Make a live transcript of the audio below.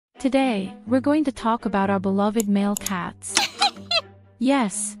Today, we're going to talk about our beloved male cats.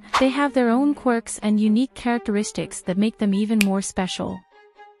 Yes, they have their own quirks and unique characteristics that make them even more special.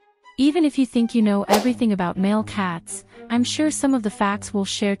 Even if you think you know everything about male cats, I'm sure some of the facts we'll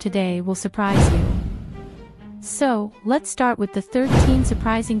share today will surprise you. So, let's start with the 13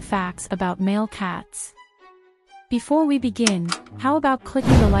 surprising facts about male cats. Before we begin, how about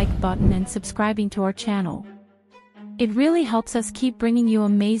clicking the like button and subscribing to our channel? It really helps us keep bringing you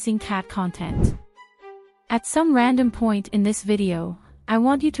amazing cat content. At some random point in this video, I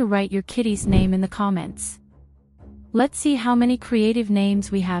want you to write your kitty's name in the comments. Let's see how many creative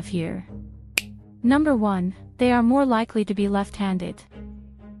names we have here. Number 1, they are more likely to be left-handed.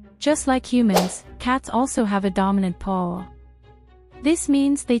 Just like humans, cats also have a dominant paw. This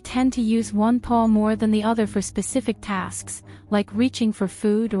means they tend to use one paw more than the other for specific tasks, like reaching for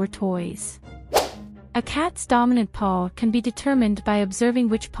food or toys. A cat's dominant paw can be determined by observing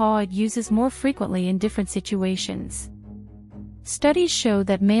which paw it uses more frequently in different situations. Studies show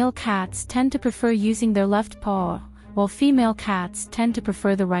that male cats tend to prefer using their left paw, while female cats tend to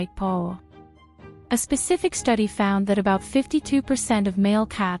prefer the right paw. A specific study found that about 52% of male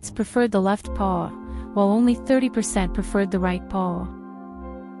cats preferred the left paw, while only 30% preferred the right paw.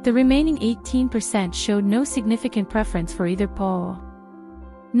 The remaining 18% showed no significant preference for either paw.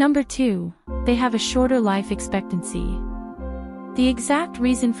 Number 2, they have a shorter life expectancy. The exact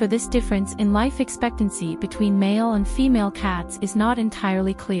reason for this difference in life expectancy between male and female cats is not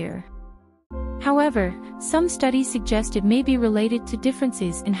entirely clear. However, some studies suggest it may be related to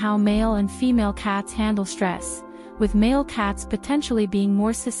differences in how male and female cats handle stress, with male cats potentially being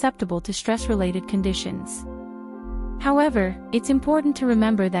more susceptible to stress-related conditions. However, it's important to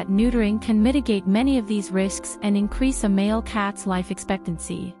remember that neutering can mitigate many of these risks and increase a male cat's life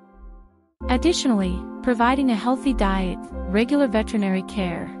expectancy. Additionally, providing a healthy diet, regular veterinary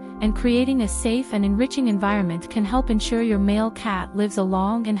care, and creating a safe and enriching environment can help ensure your male cat lives a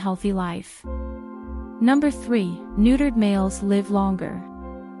long and healthy life. Number 3, neutered males live longer.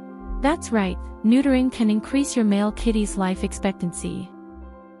 That's right, neutering can increase your male kitty's life expectancy.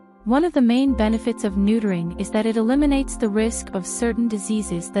 One of the main benefits of neutering is that it eliminates the risk of certain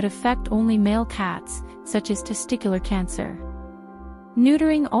diseases that affect only male cats, such as testicular cancer.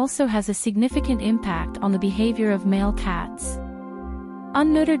 Neutering also has a significant impact on the behavior of male cats.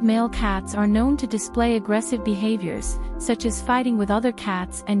 Unneutered male cats are known to display aggressive behaviors, such as fighting with other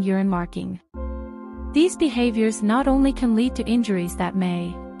cats and urine marking. These behaviors not only can lead to injuries that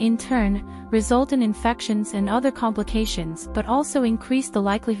may, in turn, result in infections and other complications but also increase the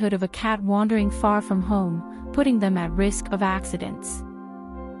likelihood of a cat wandering far from home, putting them at risk of accidents.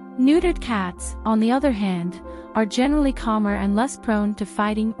 Neutered cats, on the other hand, are generally calmer and less prone to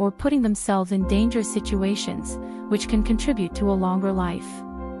fighting or putting themselves in dangerous situations, which can contribute to a longer life.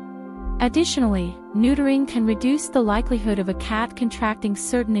 Additionally, neutering can reduce the likelihood of a cat contracting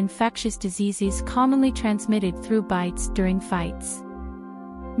certain infectious diseases commonly transmitted through bites during fights.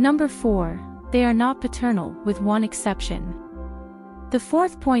 Number 4, they are not paternal, with one exception. The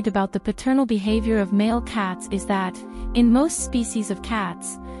fourth point about the paternal behavior of male cats is that, in most species of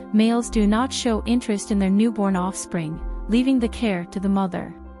cats, males do not show interest in their newborn offspring, leaving the care to the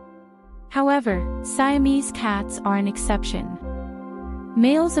mother. However, Siamese cats are an exception.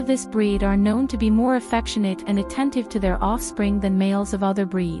 Males of this breed are known to be more affectionate and attentive to their offspring than males of other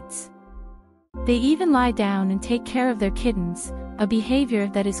breeds. They even lie down and take care of their kittens, a behavior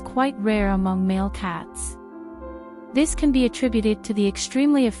that is quite rare among male cats. This can be attributed to the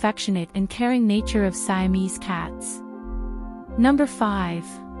extremely affectionate and caring nature of Siamese cats. Number 5,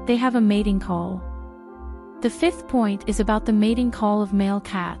 they have a mating call. The fifth point is about the mating call of male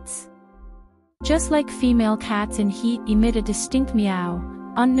cats. Just like female cats in heat emit a distinct meow,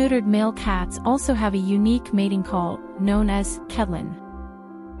 unneutered male cats also have a unique mating call, known as ketlin.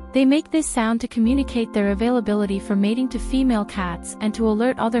 They make this sound to communicate their availability for mating to female cats and to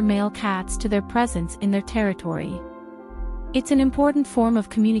alert other male cats to their presence in their territory. It's an important form of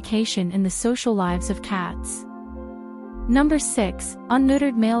communication in the social lives of cats. Number 6,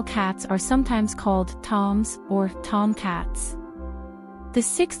 unneutered male cats are sometimes called toms or tomcats. The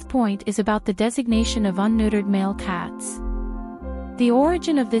sixth point is about the designation of unneutered male cats. The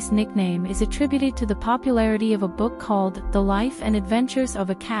origin of this nickname is attributed to the popularity of a book called The Life and Adventures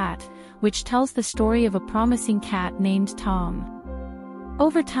of a Cat, which tells the story of a promising cat named Tom.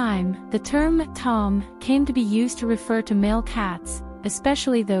 Over time, the term tom came to be used to refer to male cats,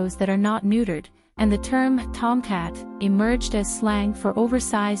 especially those that are not neutered, and the term tomcat emerged as slang for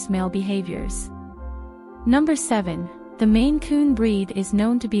oversized male behaviors. Number 7. The Maine Coon breed is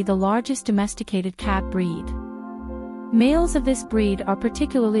known to be the largest domesticated cat breed. Males of this breed are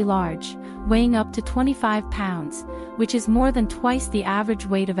particularly large, weighing up to 25 pounds, which is more than twice the average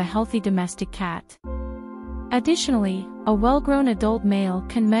weight of a healthy domestic cat. Additionally, a well-grown adult male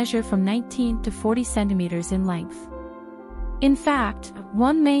can measure from 19 to 40 centimeters in length. In fact,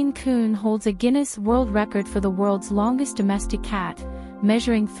 one Maine Coon holds a Guinness World Record for the world's longest domestic cat,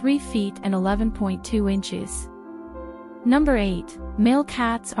 measuring 3 feet and 11.2 inches. Number 8. Male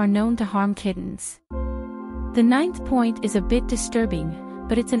cats are known to harm kittens. The ninth point is a bit disturbing,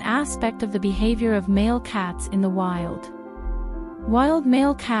 but it's an aspect of the behavior of male cats in the wild. Wild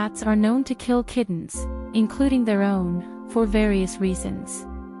male cats are known to kill kittens, including their own, for various reasons.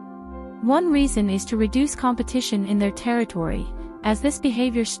 One reason is to reduce competition in their territory, as this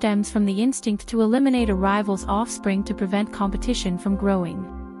behavior stems from the instinct to eliminate a rival's offspring to prevent competition from growing.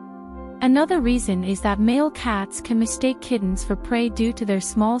 Another reason is that male cats can mistake kittens for prey due to their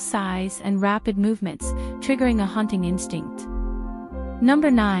small size and rapid movements, triggering a hunting instinct.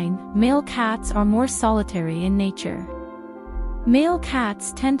 Number 9. Male cats are more solitary in nature. Male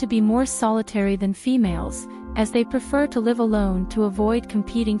cats tend to be more solitary than females, as they prefer to live alone to avoid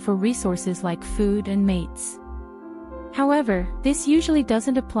competing for resources like food and mates. However, this usually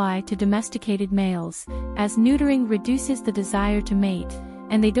doesn't apply to domesticated males, as neutering reduces the desire to mate,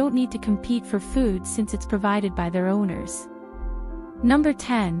 and they don't need to compete for food since it's provided by their owners. Number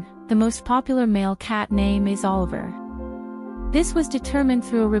 10. The most popular male cat name is Oliver. This was determined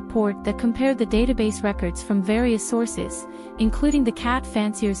through a report that compared the database records from various sources, including the Cat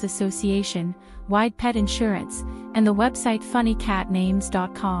Fanciers Association, Wide Pet Insurance, and the website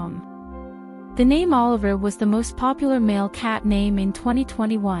funnycatnames.com. The name Oliver was the most popular male cat name in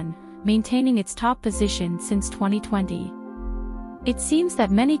 2021, maintaining its top position since 2020. It seems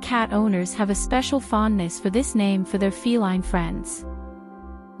that many cat owners have a special fondness for this name for their feline friends.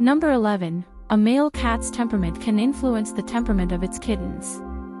 Number 11. A male cat's temperament can influence the temperament of its kittens.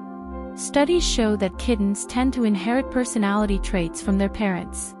 Studies show that kittens tend to inherit personality traits from their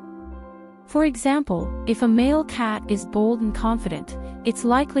parents. For example, if a male cat is bold and confident, it's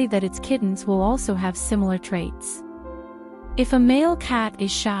likely that its kittens will also have similar traits. If a male cat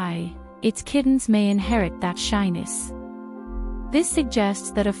is shy, its kittens may inherit that shyness. This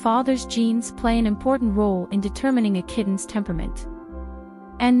suggests that a father's genes play an important role in determining a kitten's temperament.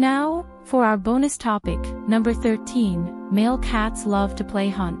 And now, for our bonus topic, number 13, male cats love to play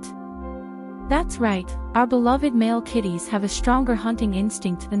hunt. That's right, our beloved male kitties have a stronger hunting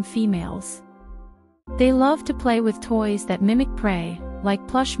instinct than females. They love to play with toys that mimic prey, like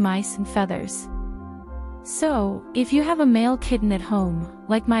plush mice and feathers. So, if you have a male kitten at home,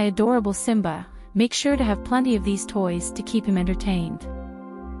 like my adorable Simba, make sure to have plenty of these toys to keep him entertained.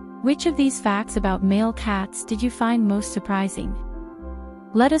 Which of these facts about male cats did you find most surprising?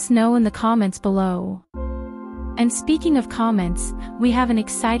 Let us know in the comments below. And speaking of comments, we have an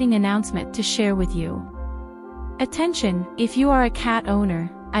exciting announcement to share with you. Attention, if you are a cat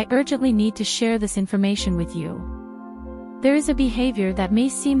owner, I urgently need to share this information with you. There is a behavior that may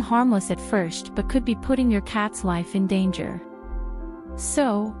seem harmless at first but could be putting your cat's life in danger.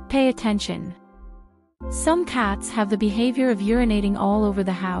 So, pay attention. Some cats have the behavior of urinating all over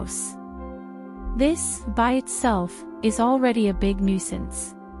the house. This, by itself, is already a big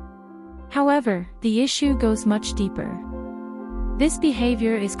nuisance. However, the issue goes much deeper. This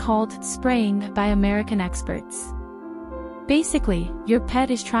behavior is called spraying by American experts. Basically, your pet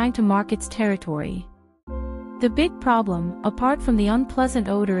is trying to mark its territory. The big problem, apart from the unpleasant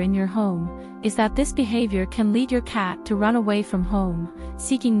odor in your home, is that this behavior can lead your cat to run away from home,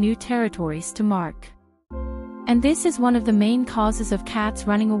 seeking new territories to mark. And this is one of the main causes of cats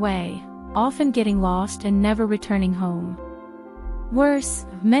running away, often getting lost and never returning home. Worse,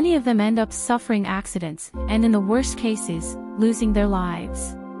 many of them end up suffering accidents, and in the worst cases, losing their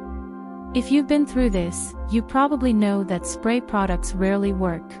lives. If you've been through this, you probably know that spray products rarely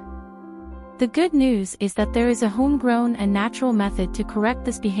work. The good news is that there is a homegrown and natural method to correct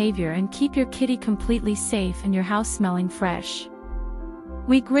this behavior and keep your kitty completely safe and your house smelling fresh.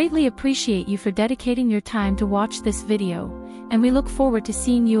 We greatly appreciate you for dedicating your time to watch this video, and we look forward to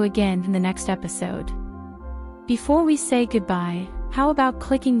seeing you again in the next episode. Before we say goodbye, how about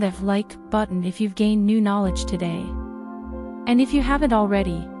clicking the like button if you've gained new knowledge today? And if you haven't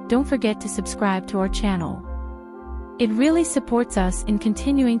already, don't forget to subscribe to our channel. It really supports us in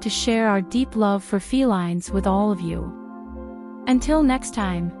continuing to share our deep love for felines with all of you. Until next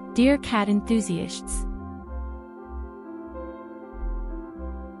time, dear cat enthusiasts.